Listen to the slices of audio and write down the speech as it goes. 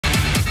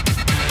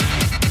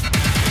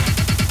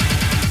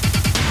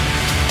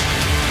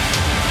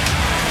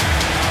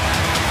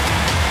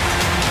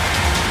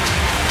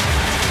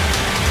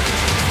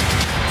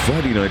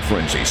Friday Night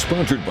Frenzy,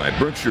 sponsored by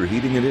Berkshire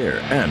Heating and Air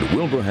and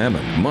Wilbur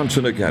Hammond,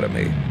 Monson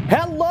Academy.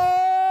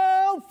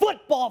 Hello,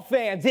 football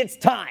fans. It's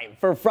time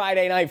for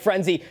Friday Night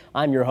Frenzy.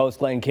 I'm your host,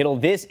 Glenn Kittle.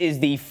 This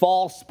is the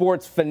fall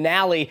sports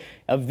finale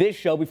of this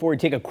show before we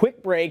take a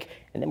quick break,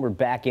 and then we're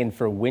back in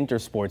for winter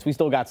sports. We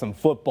still got some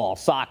football,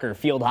 soccer,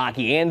 field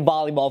hockey, and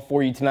volleyball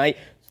for you tonight.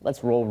 So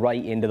let's roll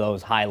right into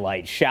those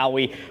highlights, shall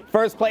we?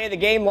 First play of the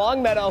game,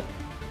 Longmeadow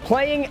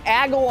playing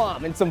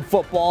Agawam in some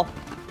football.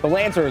 The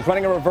Lancers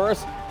running a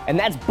reverse, and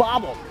that's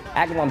bobbled.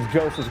 Agawam's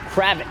Joseph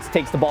Kravitz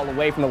takes the ball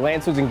away from the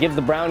Lancers and gives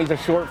the Brownies a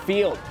short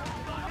field.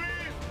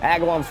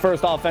 Agawam's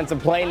first offensive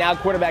play. Now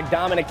quarterback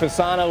Dominic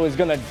Fasano is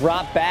going to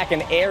drop back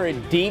and air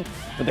it deep,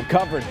 but the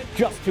coverage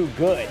just too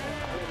good.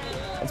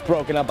 That's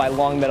broken up by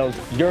Longmeadow's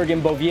Jurgen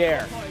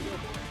Bouvier.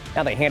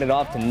 Now they hand it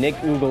off to Nick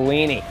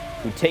Ugolini,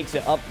 who takes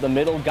it up the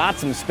middle, got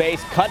some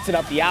space, cuts it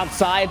up the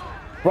outside,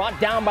 brought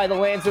down by the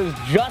Lancers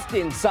just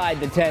inside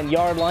the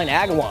 10-yard line.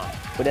 Agawam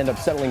would end up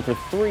settling for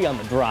 3 on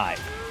the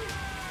drive.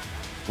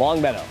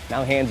 Longmeadow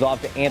now hands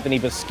off to Anthony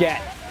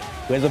Bisquette,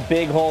 who has a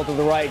big hole to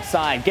the right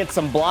side, gets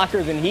some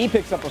blockers, and he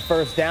picks up a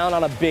first down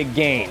on a big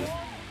gain.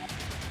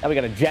 Now we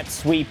got a jet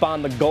sweep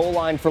on the goal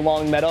line for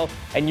Longmeadow,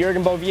 and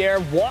Jurgen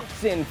Bouvier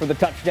walks in for the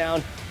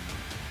touchdown.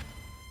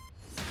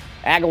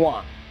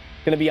 Agawam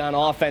going to be on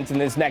offense in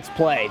this next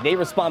play. They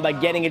respond by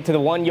getting it to the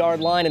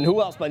 1-yard line, and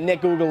who else but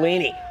Nick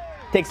Ugolini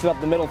takes it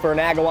up the middle for an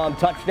Agawam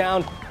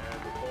touchdown.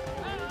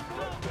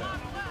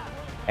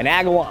 And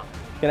Agawam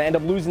going to end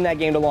up losing that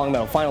game to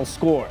Longmeadow. Final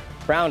score,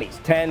 Brownies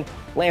 10,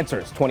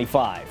 Lancers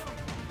 25.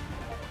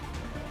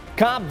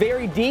 Comp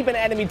very deep in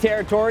enemy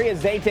territory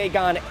as they take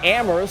on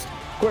Amherst.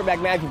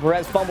 Quarterback Matthew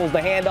Perez fumbles the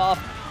handoff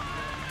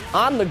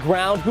on the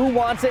ground. Who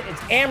wants it?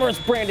 It's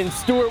Amherst Brandon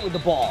Stewart with the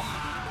ball.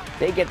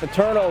 They get the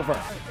turnover.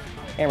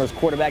 Amherst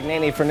quarterback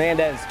Nene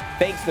Fernandez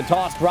fakes the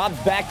toss,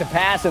 drops back to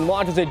pass, and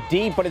launches it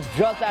deep, but it's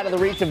just out of the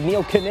reach of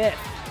Neil Kniff.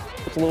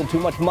 Puts a little too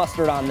much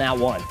mustard on that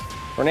one.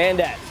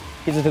 Fernandez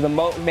gives it to the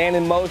man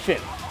in motion.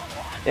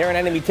 They're in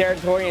enemy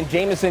territory, and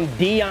Jamison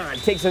Dion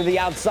takes it to the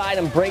outside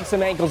and breaks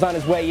some ankles on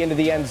his way into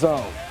the end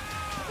zone.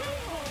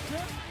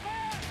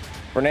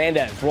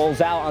 Fernandez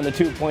rolls out on the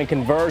 2-point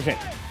conversion.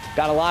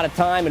 Got a lot of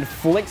time and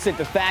flicks it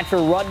to Thatcher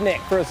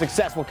Rudnick for a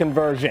successful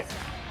conversion.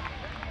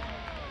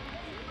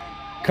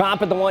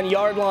 Comp at the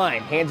 1-yard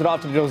line. Hands it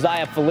off to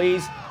Josiah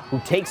Feliz, who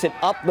takes it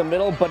up the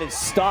middle, but it's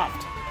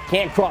stuffed.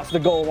 Can't cross the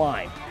goal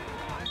line.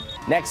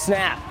 Next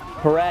snap,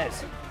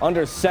 Perez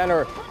under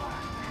center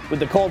with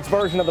the Colts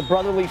version of the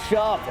brotherly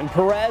shove, and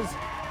Perez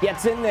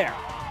gets in there.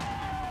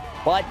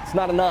 But it's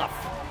not enough.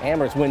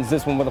 Amherst wins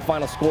this one with a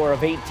final score of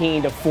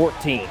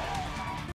 18-14.